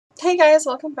Hey guys,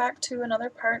 welcome back to another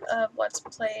part of Let's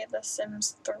Play The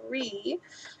Sims 3.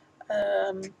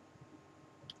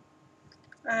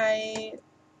 I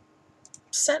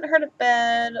sent her to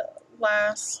bed in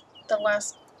the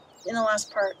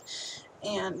last part,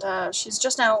 and she's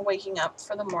just now waking up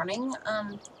for the morning.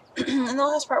 In the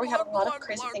last part we had a lot of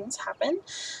crazy things happen.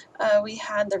 We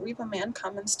had the Reaper Man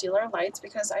come and steal our lights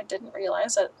because I didn't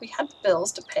realize that we had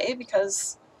bills to pay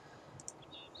because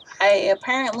I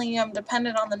apparently am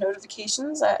dependent on the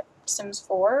notifications that Sims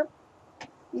 4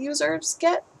 users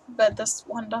get, but this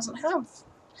one doesn't have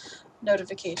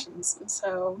notifications, and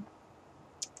so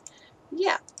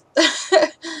yeah.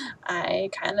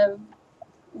 I kind of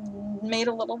made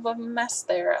a little bit of a mess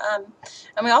there. And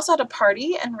we also had a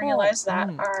party and realized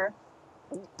that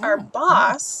our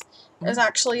boss is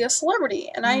actually a celebrity,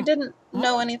 and I didn't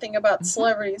know anything about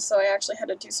celebrities, so I actually had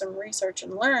to do some research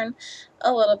and learn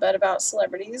a little bit about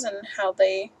celebrities and how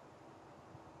they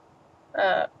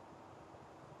I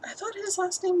thought his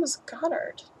last name was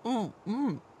Goddard. Am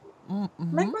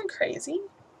I going crazy?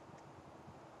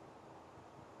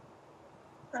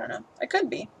 I don't know. I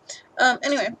could be.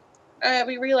 Anyway,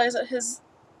 we realized that his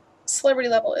celebrity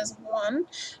level is 1,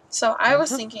 so I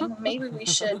was thinking maybe we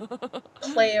should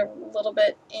play a little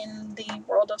bit in the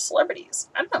world of celebrities.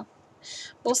 I don't know.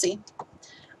 We'll see.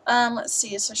 Let's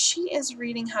see. So she is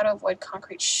reading How to Avoid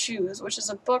Concrete Shoes, which is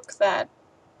a book that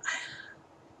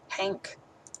Hank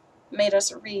made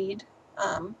us read.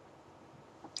 I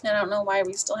don't know why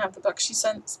we still have the book. She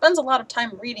spends a lot of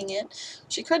time reading it.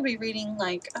 She could be reading,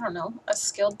 like, I don't know, a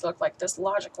skilled book like this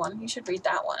logic one. You should read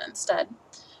that one instead,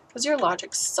 because your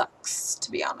logic sucks,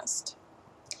 to be honest.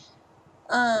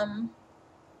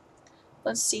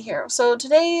 Let's see here. So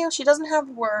today she doesn't have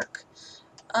work,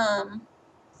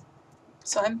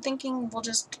 so I'm thinking we'll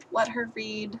just let her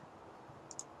read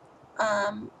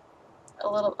a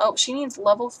little. Oh, she needs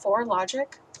level 4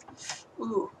 logic.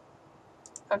 Ooh.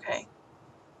 Okay.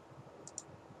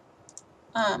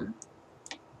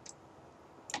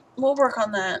 We'll work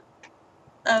on that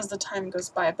as the time goes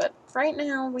by, but right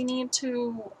now we need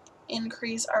to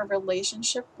increase our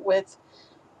relationship with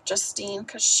Justine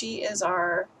because she is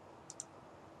our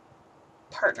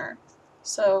partner.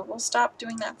 So we'll stop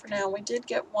doing that for now. We did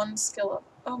get 1 skill up.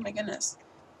 Oh my goodness.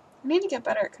 We need to get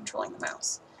better at controlling the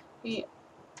mouse. I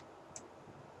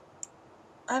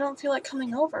don't feel like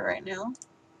coming over right now.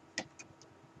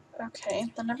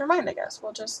 Okay, then never mind, I guess.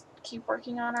 We'll just keep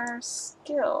working on our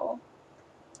skill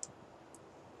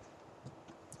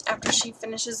after she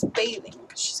finishes bathing,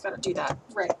 because she's got to do that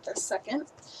right this second.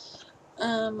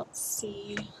 Let's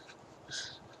see.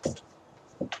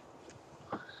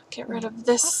 Get rid of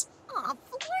this.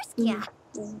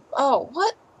 Oh,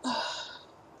 what?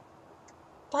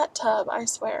 That tub, I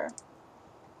swear,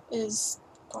 is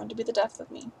going to be the death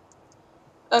of me.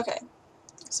 Okay,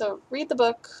 so read the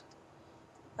book.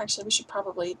 Actually, we should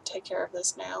probably take care of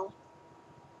this now.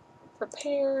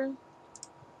 Prepare,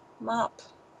 mop,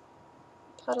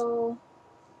 puddle,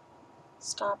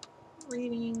 stop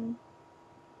reading.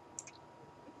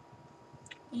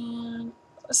 And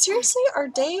seriously, our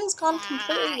day has gone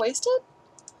completely wasted?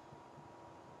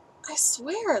 I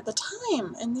swear, the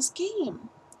time in this game.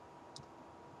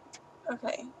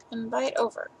 Okay, invite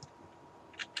over.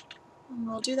 And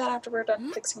we'll do that after we're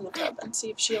done fixing the tub and see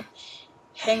if she'll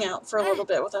hang out for a little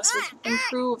bit with us. We can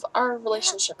improve our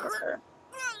relationship with her.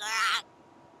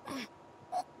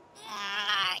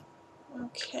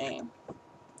 Okay.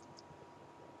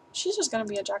 She's just going to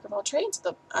be a jack of all trades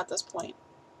at this point.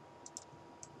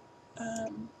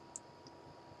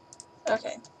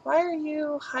 Okay. Why are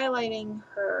you highlighting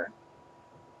her?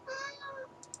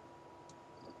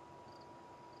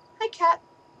 Hi, Cat.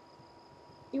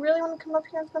 You really want to come up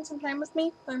here and spend some time with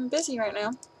me? I'm busy right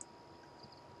now.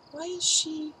 Why is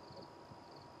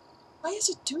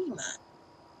it doing that?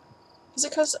 Is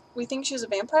it because we think she's a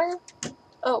vampire?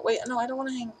 Oh, wait, no, I don't want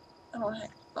to hang. Oh.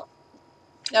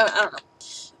 No, I don't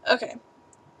know. Okay.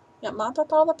 Yeah, mop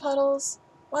up all the puddles.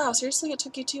 Wow, seriously, it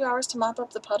took you 2 hours to mop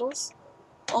up the puddles?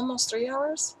 Almost 3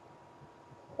 hours?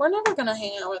 We're never gonna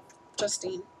hang out with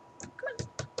Justine. Come on.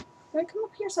 You wanna come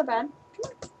up here so bad?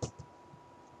 Come on.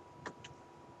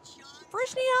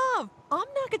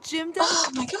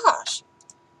 Oh my gosh.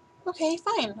 Okay,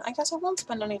 fine. I guess I won't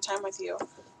spend any time with you.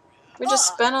 We just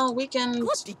spent all weekend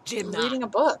reading a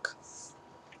book.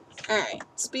 Alright,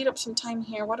 speed up some time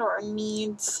here. What are our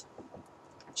needs?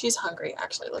 She's hungry.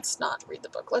 Actually, let's not read the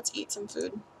book. Let's eat some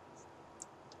food.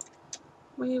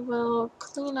 We will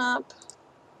clean up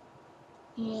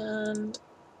and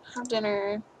have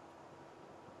dinner.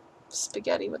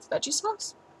 Spaghetti with veggie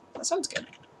sauce? That sounds good.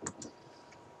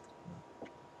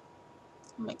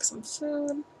 Make some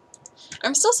food.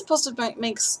 I'm still supposed to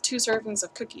make 2 servings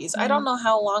of cookies. I don't know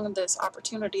how long this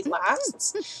opportunity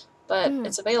lasts, but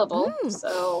it's available,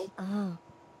 so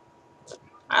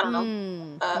I don't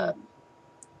know.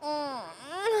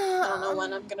 I don't know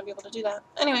when I'm going to be able to do that.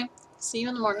 Anyway, see you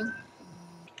in the morning.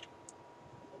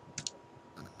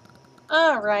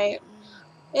 Alright,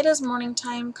 it is morning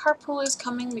time. Carpool is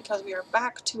coming because we are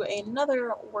back to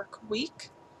another work week.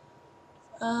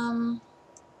 I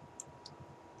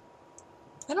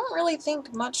don't really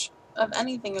think much of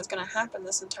anything is going to happen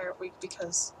this entire week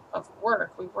because of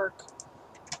work. We work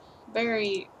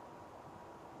very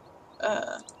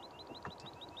 9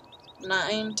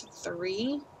 to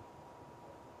 3.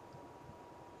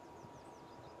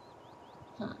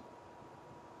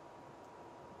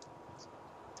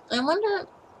 I wonder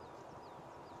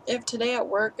if today at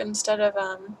work, instead of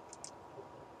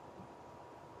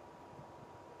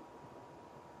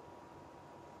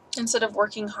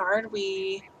working hard,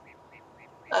 we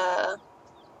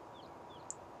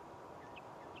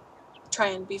try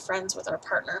and be friends with our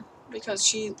partner,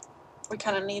 because we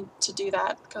kind of need to do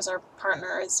that because our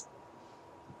partner is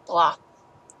blah,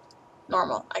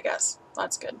 normal, I guess.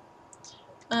 That's good.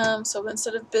 So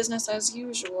instead of business as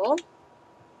usual,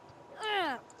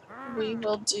 we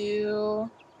will do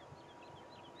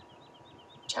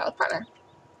chat with partner.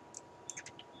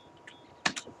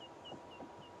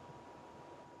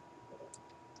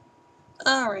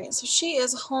 Alright, so she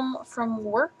is home from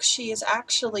work. She is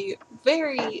actually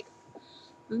very,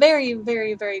 very,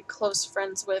 very, very close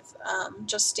friends with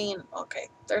Justine. Okay,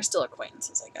 they're still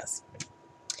acquaintances, I guess.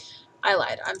 I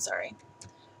lied, I'm sorry.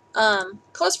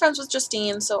 Close friends with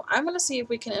Justine, so I'm going to see if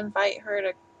we can invite her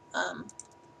to,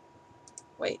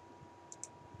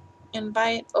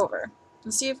 invite over,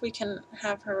 and see if we can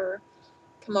have her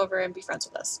come over and be friends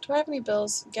with us. Do I have any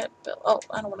bills? Get bill. Oh,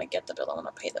 I don't want to get the bill, I want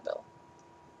to pay the bill.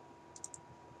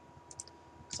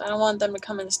 Because I don't want them to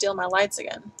come and steal my lights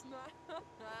again.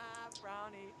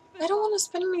 I don't want to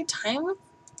spend any time with...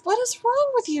 What is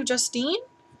wrong with you, Justine?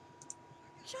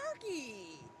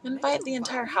 Invite the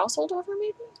entire household over,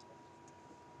 maybe?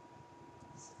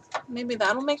 Maybe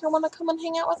that'll make her want to come and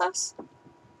hang out with us?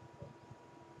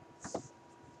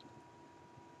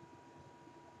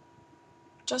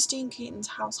 Justine Keaton's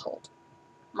household.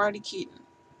 Marty Keaton.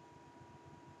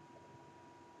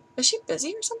 Is she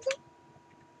busy or something?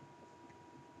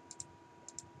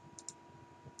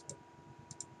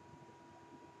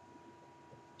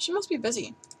 She must be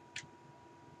busy.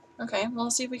 Okay, well,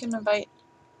 let's see if we can invite...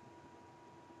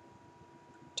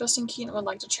 Justine Keaton would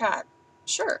like to chat.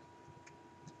 Sure.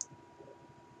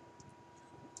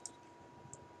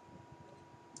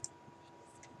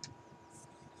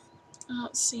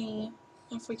 Let's see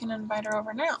if we can invite her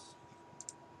over now.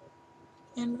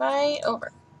 Invite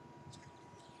over.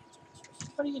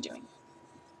 What are you doing?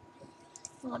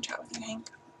 I want to chat with you, Hank.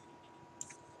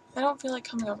 I don't feel like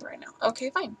coming over right now. Okay,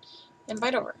 fine.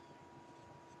 Invite over.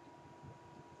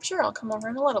 Sure, I'll come over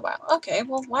in a little while. Okay,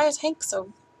 well, why is Hank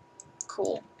so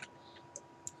cool?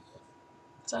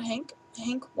 Is that Hank?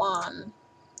 Hank Wan.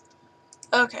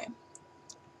 Okay.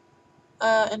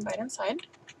 Invite inside.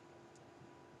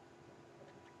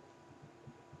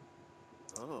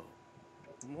 Oh.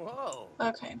 Whoa.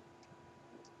 Okay.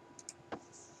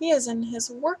 He is in his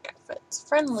work outfits.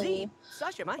 Friendly.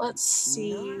 Let's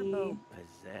see.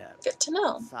 Get to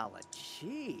know.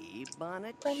 Friendly.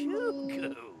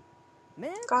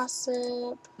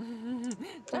 Gossip.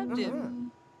 Friendly.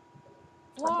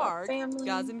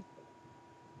 Family.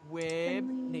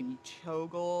 Friendly.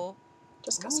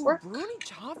 Discuss work.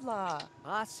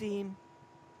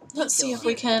 Let's see if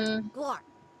we can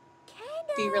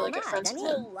be really good friends with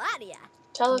him.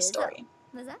 Tell a story.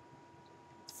 Make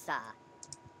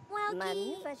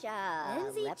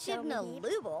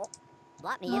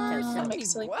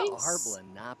silly face.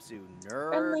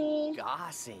 Friendly.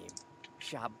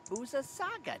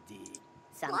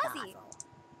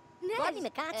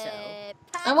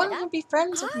 I want him to be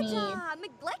friends with me.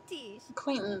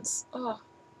 Acquaintance. Oh.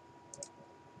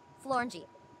 Funny.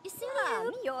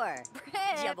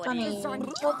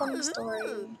 Tell them a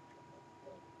story.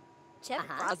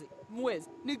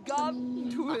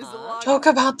 Joke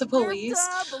about the police.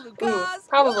 Ooh,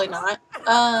 probably not.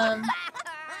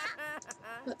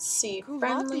 Let's see.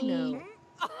 Friendly.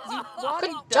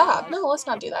 Good job. No, let's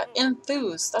not do that.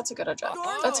 Enthuse. That's a good job.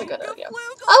 That's a good idea.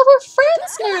 Oh, we're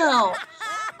friends now.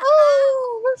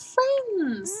 Oh, we're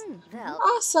friends.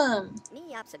 Awesome.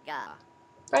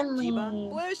 Friendly.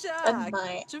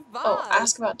 Admire. Oh,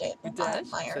 ask about date.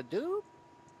 Admire.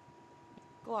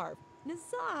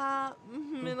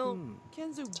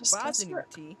 Discuss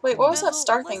work. Wait, what was that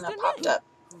star thing that popped up?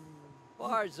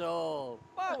 Barzo.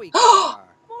 Barwikar.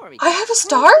 I have a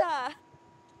star? Rosa.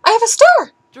 I have a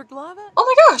star! Draglava. Oh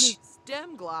my gosh!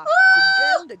 Stemgla.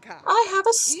 Ah, Zagandaka. I have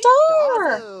a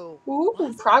star! Istazo. Ooh,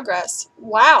 What's that? progress.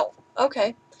 Wow.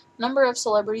 Okay. Number of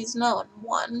celebrities known.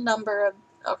 1. Number of...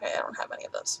 Okay, I don't have any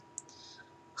of those.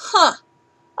 Huh.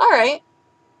 Alright.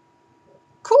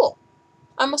 Cool.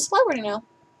 I'm a celebrity now.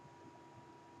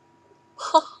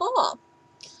 Haha.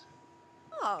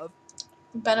 Of.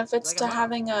 Benefits to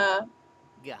having a...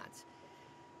 Gans.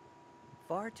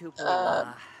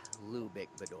 Fartupula Lubik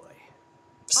Bedoy.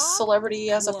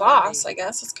 celebrity as a Glory. boss, I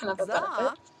guess. It's kind of a benefit.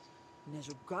 Za.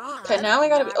 Nezuga. Okay, now we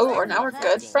gotta be... Oh, or now we're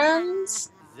good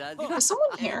friends? Is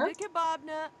someone here?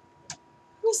 Kebabna.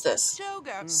 Who's this?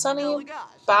 Shoga. Sunny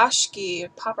Elagash. Bashki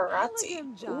Paparazzi.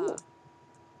 Elegant Ooh. job.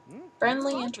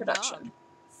 Friendly Talk introduction.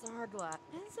 Sargla.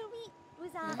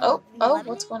 Oh,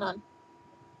 what's going on?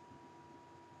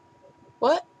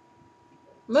 What?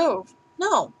 Move.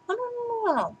 No. No, no, no,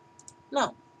 no, no.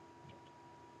 No.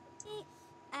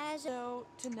 So,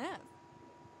 to Nev.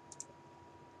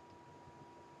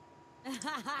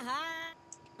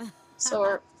 So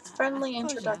we're friendly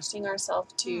introducing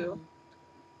ourselves to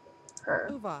her.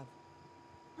 Uvav.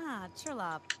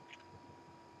 Chirlop.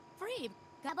 Free.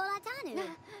 Gabolatanu.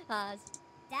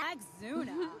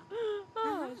 Dagzuna.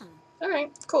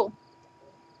 Alright, cool.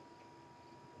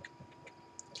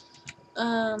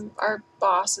 Our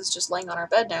boss is just laying on our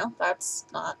bed now. That's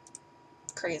not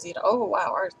crazy. Oh,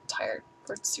 wow, we're tired.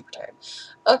 We're super tired.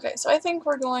 Okay, so I think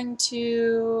we're going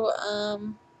to,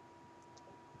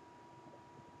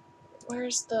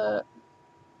 where's the,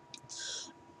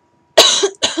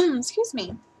 excuse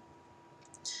me.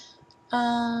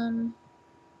 Got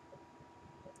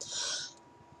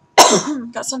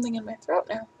something in my throat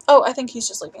now. Oh, I think he's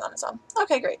just leaving on his own.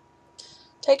 Okay, great.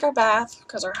 Take our bath,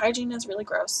 because our hygiene is really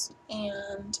gross,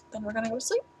 and then we're gonna go to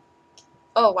sleep.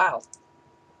 Oh, wow.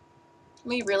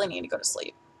 We really need to go to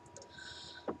sleep.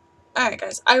 Alright,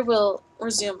 guys, I will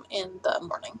resume in the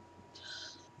morning.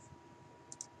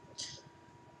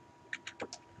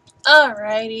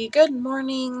 Alrighty, good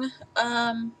morning.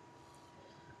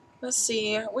 Let's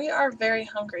see, we are very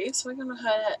hungry, so we're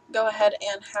gonna go ahead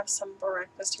and have some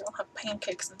breakfast here. We'll have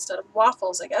pancakes instead of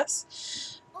waffles, I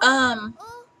guess.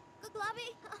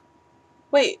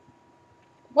 Wait,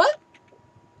 what?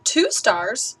 2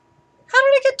 stars? How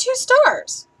did I get 2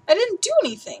 stars? I didn't do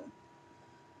anything.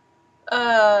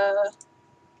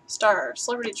 Star,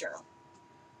 Celebrity Journal.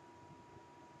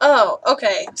 Oh,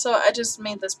 okay, so I just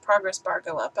made this progress bar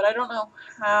go up, but I don't know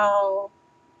how...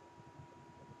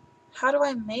 How do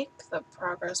I make the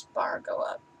progress bar go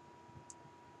up?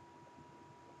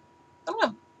 I don't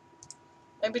know.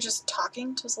 Maybe just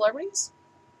talking to celebrities?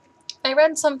 I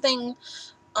read something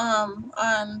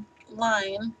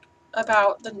online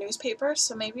about the newspaper,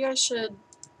 so maybe I should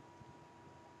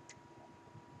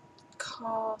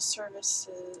call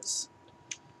services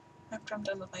after I'm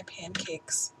done with my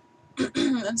pancakes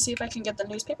and see if I can get the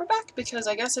newspaper back, because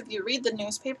I guess if you read the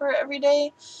newspaper every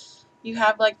day, you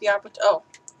have like the opportunity. Oh,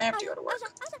 I have to go to work.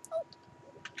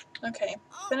 Okay,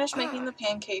 finish making the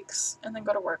pancakes and then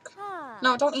go to work.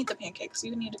 No, don't eat the pancakes.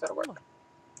 You need to go to work.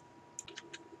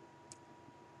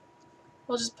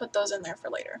 We'll just put those in there for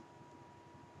later.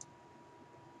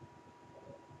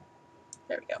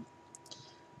 There we go.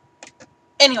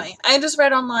 Anyway, I just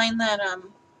read online that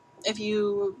if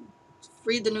you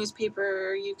read the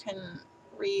newspaper, you can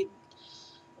read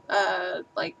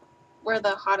like where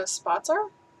the hottest spots are,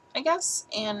 I guess,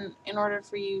 and in order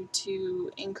for you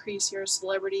to increase your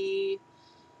celebrity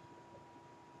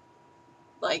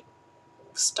like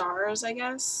stars, I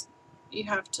guess, you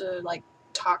have to like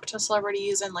talk to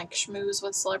celebrities and like schmooze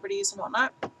with celebrities and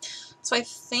whatnot. So I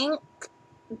think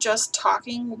just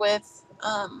talking with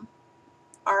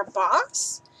our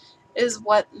boss is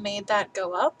what made that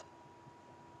go up.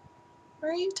 Or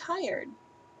are you tired?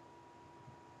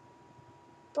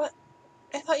 But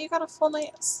I thought you got a full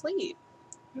night's sleep.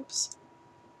 Oops.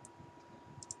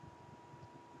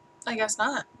 I guess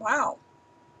not. Wow.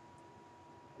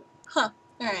 Huh.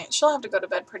 Alright, she'll have to go to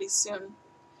bed pretty soon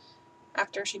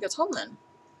after she gets home then.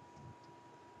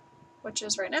 Which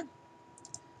is right now.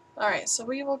 Alright, so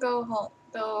we will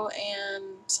go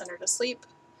and send her to sleep.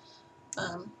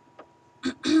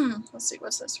 Let's see,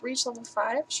 what's this? Reach level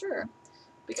 5? Sure.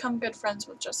 Become good friends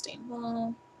with Justine.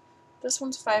 Well, this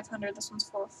one's 500, this one's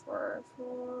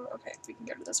 444. Okay, we can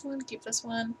get rid of this one, keep this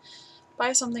one.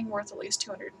 Buy something worth at least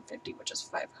 250, which is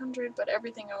 500, but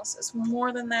everything else is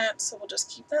more than that, so we'll just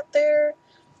keep that there.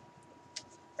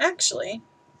 Actually,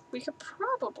 we could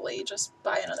probably just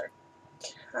buy another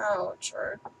couch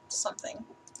or something.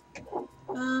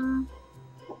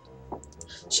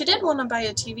 She did want to buy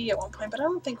a TV at one point, but I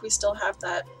don't think we still have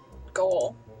that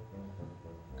goal.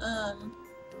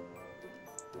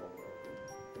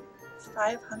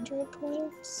 500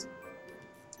 points?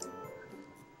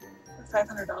 Or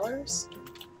 $500?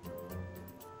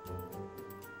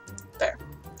 There.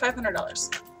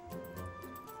 $500.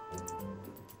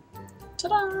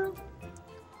 Ta-da!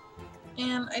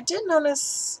 And I did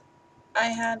notice I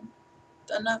had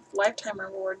enough lifetime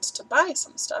rewards to buy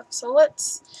some stuff, so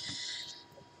let's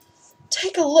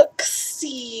take a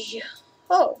look-see.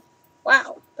 Oh,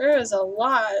 wow. There is a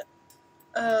lot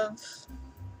of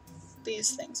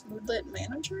these things. Moodlet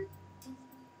Manager?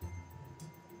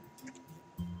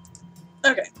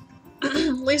 Okay.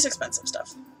 Least expensive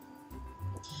stuff.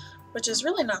 Which is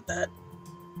really not that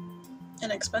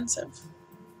inexpensive.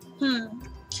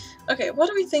 Okay, what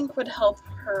do we think would help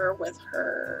her with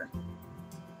her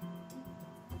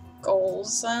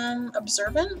goals?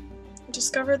 Observant?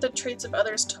 Discover the traits of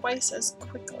others twice as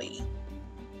quickly.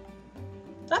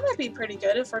 That might be pretty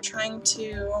good if we're trying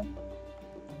to...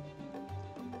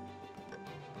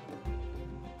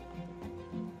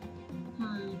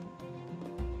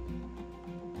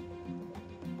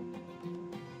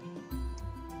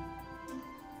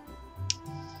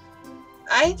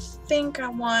 I think I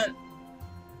want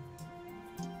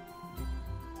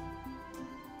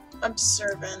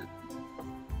observant.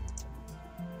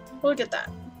 We'll get that.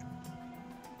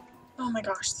 Oh my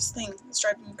gosh, this thing is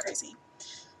driving me crazy.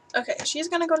 Okay, she's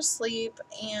gonna go to sleep,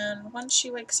 and once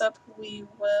she wakes up, we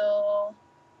will...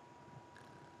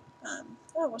 oh,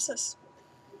 what's this?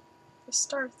 The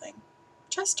star thing.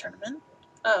 Chess tournament?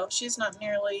 Oh, she's not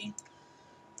nearly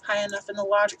high enough in the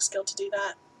logic skill to do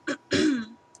that.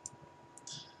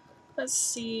 Let's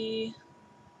see.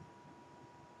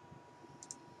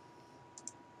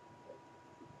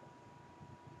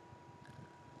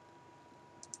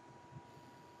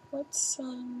 Let's,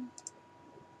 no,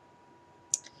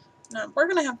 we're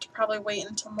gonna have to probably wait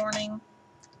until morning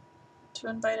to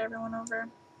invite everyone over.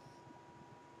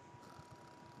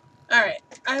 Alright,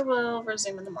 I will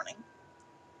resume in the morning.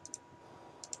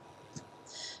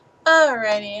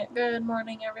 Alrighty, good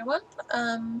morning everyone.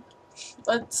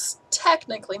 It's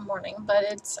technically morning, but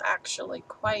it's actually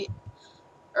quite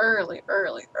early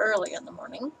in the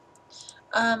morning.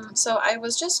 So I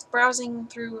was just browsing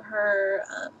through her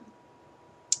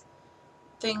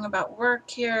thing about work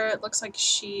here. It looks like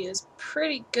she is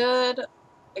pretty good,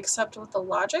 except with the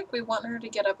logic. We want her to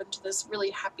get up into this really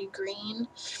happy green.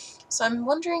 So I'm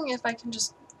wondering if I can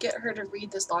just get her to read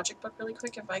this logic book really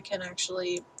quick, if I can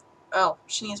actually... Oh,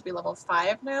 she needs to be level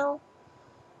 5 now?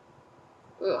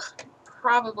 Ugh,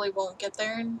 probably won't get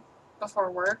there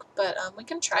before work, but we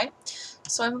can try.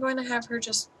 So I'm going to have her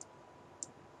just...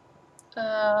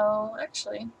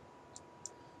 actually...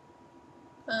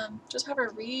 just have her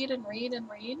read and read and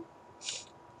read.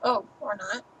 Oh, or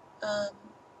not.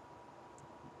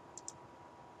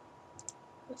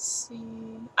 Let's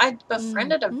see... I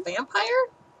befriended a vampire?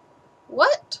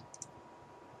 What?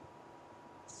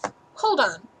 Hold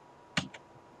on.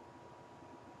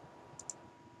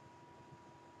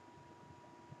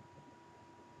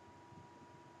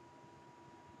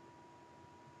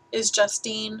 Is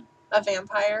Justine a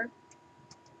vampire?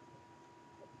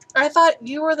 I thought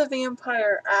you were the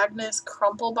vampire, Agnes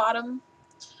Crumplebottom.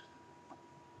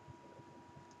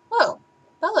 Oh,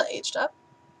 Bella aged up.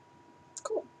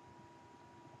 Cool.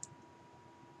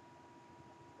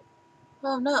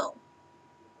 Oh no.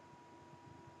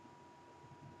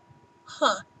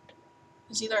 Huh.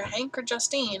 It's either Hank or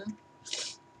Justine.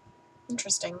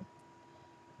 Interesting.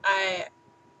 I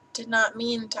did not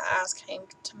mean to ask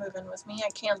Hank to move in with me. I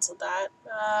canceled that.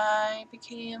 I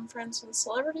became friends with a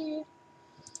celebrity.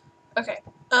 Okay.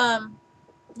 What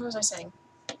was I saying?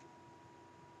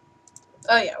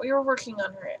 Oh yeah, we were working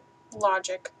on her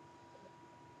logic.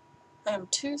 I am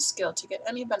too skilled to get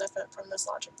any benefit from this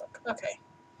logic book. Okay.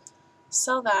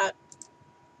 Sell that.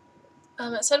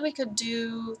 It said we could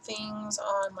do things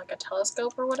on like a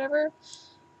telescope or whatever,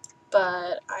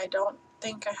 but I don't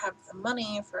think I have the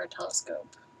money for a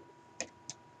telescope.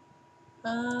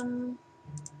 I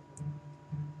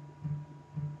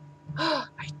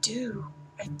do.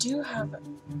 I do have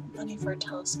money for a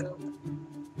telescope.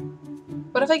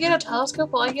 But if I get a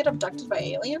telescope, will I get abducted by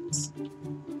aliens?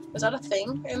 Is that a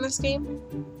thing in this game?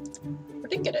 I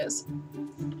think it is.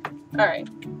 Alright.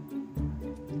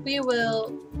 We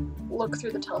will look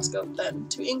through the telescope then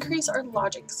to increase our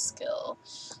logic skill.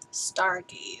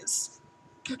 Stargaze.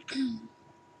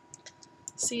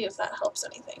 See if that helps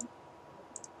anything.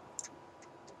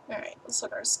 Alright, let's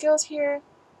look at our skills here.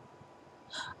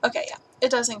 Okay, yeah, it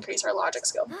does increase our logic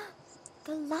skill.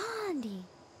 Galandi.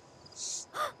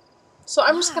 So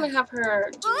I'm just gonna have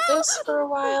her do this for a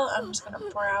while. I'm just gonna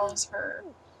browse her.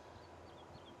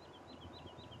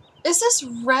 Is this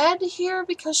red here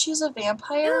because she's a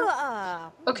vampire?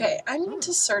 Okay, I need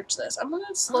to search this. I'm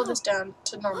gonna slow this down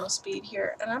to normal speed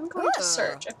here, and I'm going to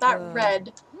search if that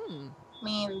red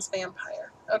means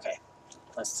vampire. Okay,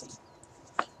 let's see.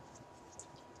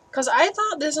 Because I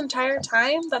thought this entire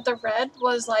time that the red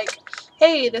was like,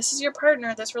 hey, this is your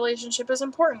partner, this relationship is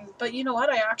important. But you know what?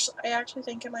 I actually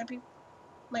think it might be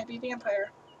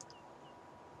vampire.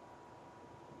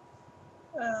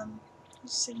 Let's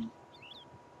see.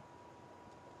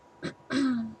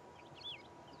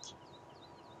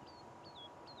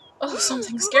 Oh,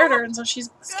 something scared her, and so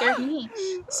she's scared me.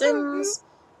 Sims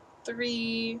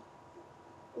 3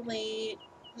 late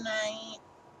night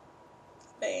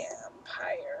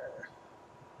vampire.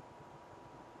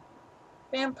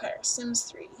 Vampire, Sims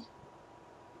 3.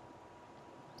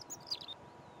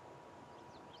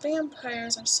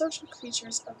 Vampires are social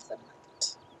creatures of the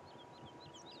night.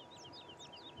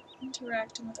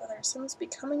 Interacting with others. Sims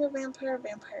becoming a vampire,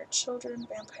 vampire children,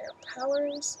 vampire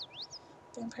powers,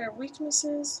 vampire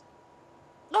weaknesses.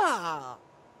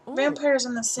 Vampires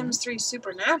in The Sims 3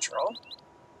 Supernatural.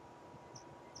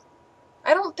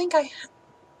 I don't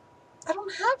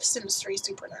have Sims 3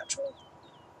 Supernatural.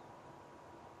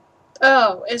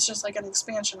 Oh, it's just like an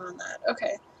expansion on that.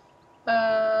 Okay.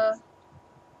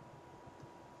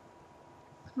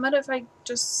 What if I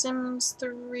just Sims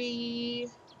 3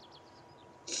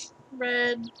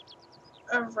 red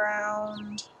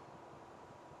around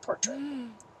portrait?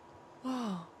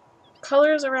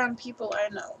 Colors around people I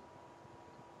know.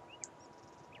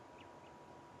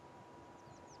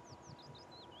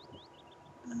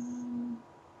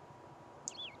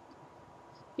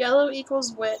 Yellow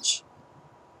equals witch.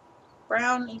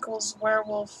 Brown equals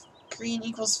werewolf. Green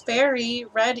equals fairy.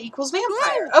 Red equals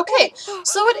vampire. Okay,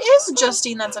 so it is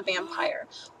Justine that's a vampire.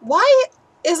 Why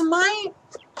is my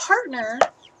partner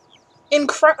in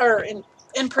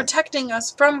protecting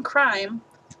us from crime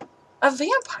a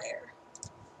vampire?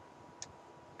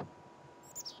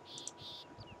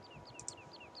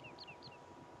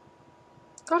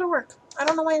 Go to work. I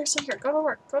don't know why you're still here. Go to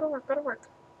work. Go to work. Go to work.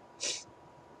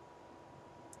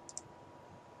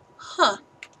 Huh.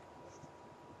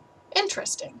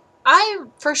 Interesting. I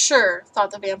for sure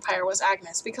thought the vampire was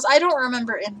Agnes because I don't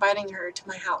remember inviting her to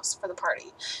my house for the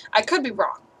party. I could be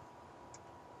wrong.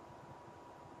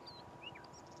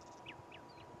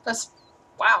 That's...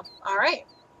 wow. Alright.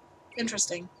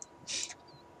 Interesting.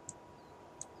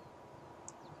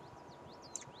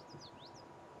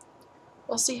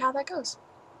 We'll see how that goes.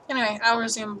 Anyway, I'll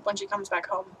resume when she comes back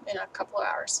home in a couple of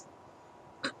hours.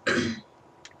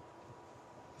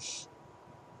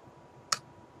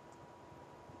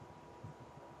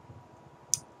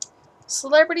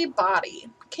 Celebrity body.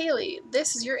 Kaylee,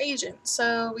 this is your agent,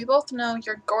 so we both know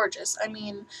you're gorgeous. I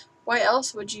mean, why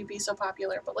else would you be so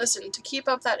popular? But listen, to keep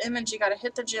up that image, you gotta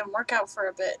hit the gym, work out for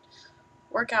a bit.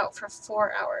 Work out for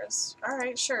 4 hours.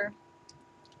 Alright, sure.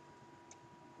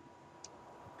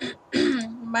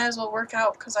 Might as well work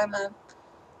out because I'm a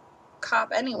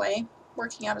cop anyway.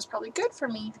 Working out is probably good for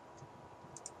me.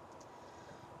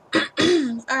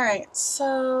 Alright,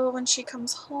 so when she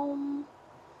comes home,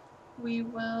 we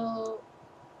will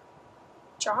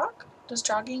jog? Does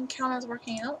jogging count as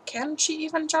working out? Can she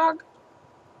even jog?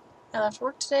 I left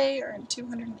work today, earned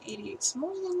 288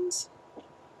 simoleons.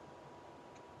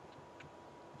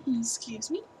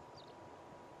 Excuse me.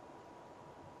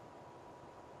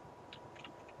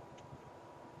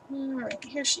 Alright,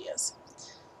 here she is.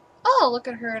 Oh, look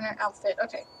at her in her outfit.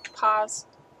 Okay, pause.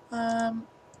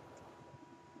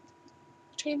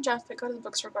 Change outfit, go to the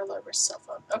bookstore, go to the library, cell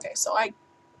phone. Okay, so I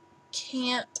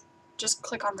can't just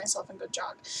click on myself and go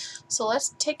jog. So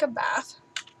let's take a bath.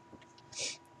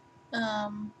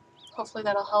 Hopefully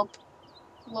that'll help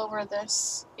lower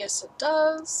this. Yes, it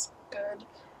does. Good.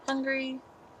 Hungry.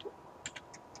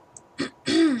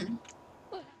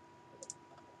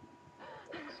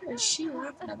 What is she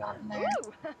laughing about in there?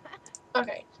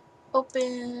 Okay.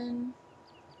 Open.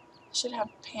 Should have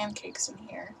pancakes in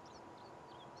here.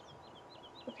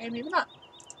 Okay, maybe not.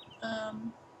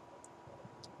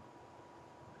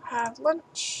 Have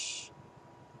lunch.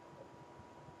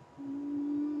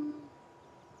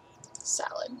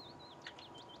 Salad.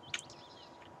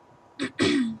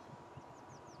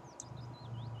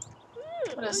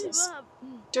 What is this?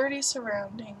 Dirty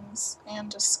surroundings and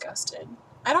disgusted.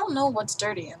 I don't know what's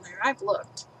dirty in there. I've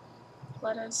looked.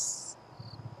 Lettuce.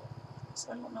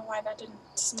 So I don't know why that didn't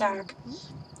stack.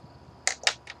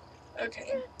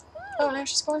 Okay. Oh, now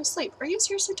she's going to sleep. Are you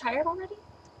seriously tired already?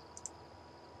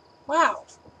 Wow.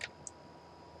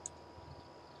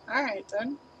 Alright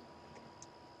then.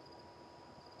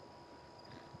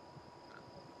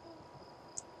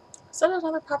 Is that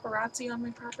another paparazzi on my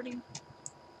property?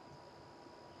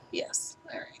 Yes.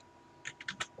 Alright.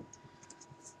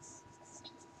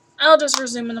 I'll just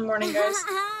resume in the morning, guys.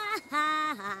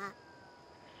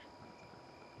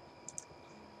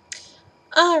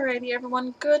 Alrighty,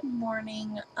 everyone. Good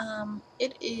morning.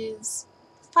 It is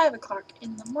 5 o'clock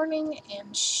in the morning,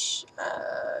 and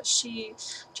she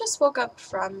just woke up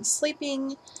from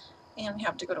sleeping, and we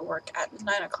have to go to work at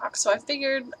 9 o'clock. So I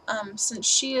figured, since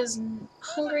she is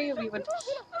hungry, we would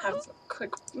have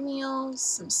quick meals,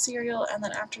 some cereal, and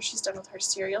then after she's done with her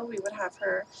cereal, we would have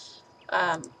her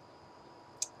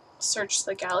search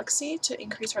the galaxy to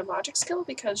increase her logic skill,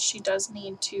 because she does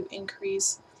need to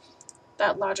increase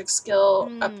that logic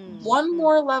skill up one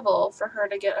more level for her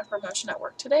to get a promotion at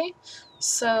work today.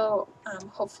 So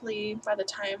hopefully by the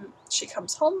time she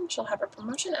comes home, she'll have a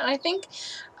promotion. And I think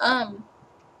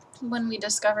when we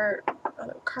discover,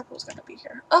 oh, Carpool's going to be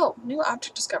here. Oh, new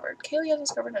object discovered. Kaylee has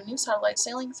discovered a new satellite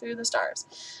sailing through the stars.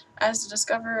 As the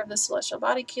discoverer of the celestial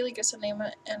body, Kaylee gets a name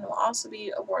and will also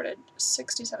be awarded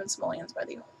 67 simoleons by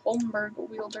the Holmberg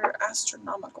Wielder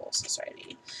Astronomical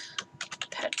Society.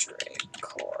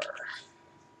 Petrichor.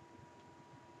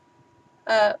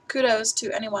 Kudos to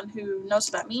anyone who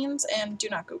knows what that means, and do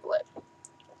not Google it.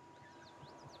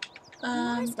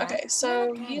 Okay,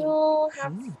 so you'll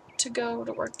have to go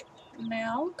to work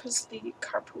now, because the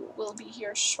carpool will be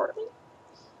here shortly.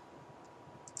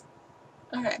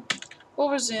 Okay, we'll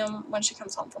resume when she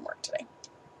comes home from work today.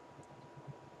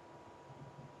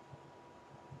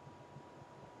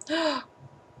 I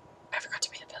forgot to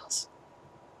pay the bills.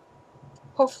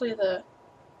 Hopefully the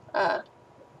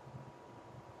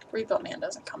refill man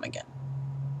doesn't come again.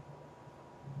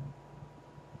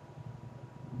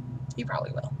 He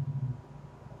probably will.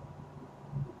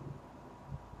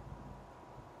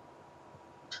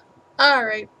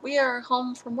 Alright, we are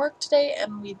home from work today,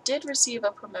 and we did receive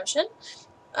a promotion.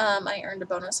 I earned a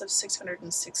bonus of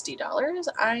 $660.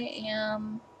 I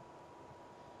am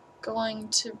going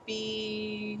to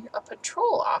be a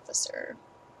patrol officer.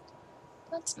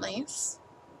 That's nice.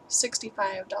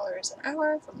 $65 an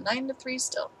hour from 9 to 3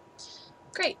 still.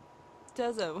 Great.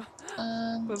 Tezo.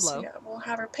 So yeah, we'll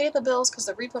have her pay the bills because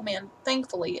the repo man,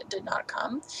 thankfully, did not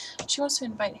come. She wants to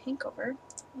invite Hank over.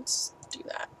 Let's do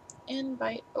that.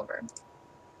 Invite over.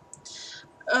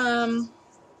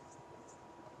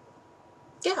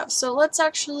 Yeah, so let's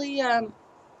actually, I'm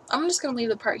just going to leave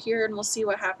the part here, and we'll see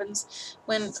what happens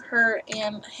when her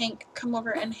and Hank come over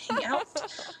and hang out.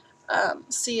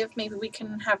 See if maybe we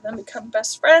can have them become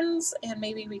best friends, and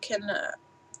maybe we can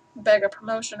beg a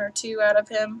promotion or two out of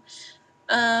him.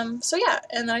 So yeah,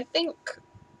 and I think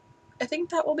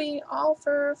that will be all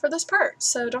for this part.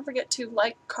 So don't forget to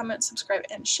like, comment, subscribe,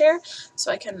 and share so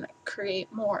I can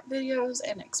create more videos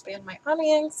and expand my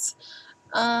audience.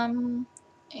 And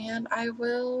I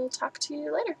will talk to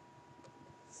you later.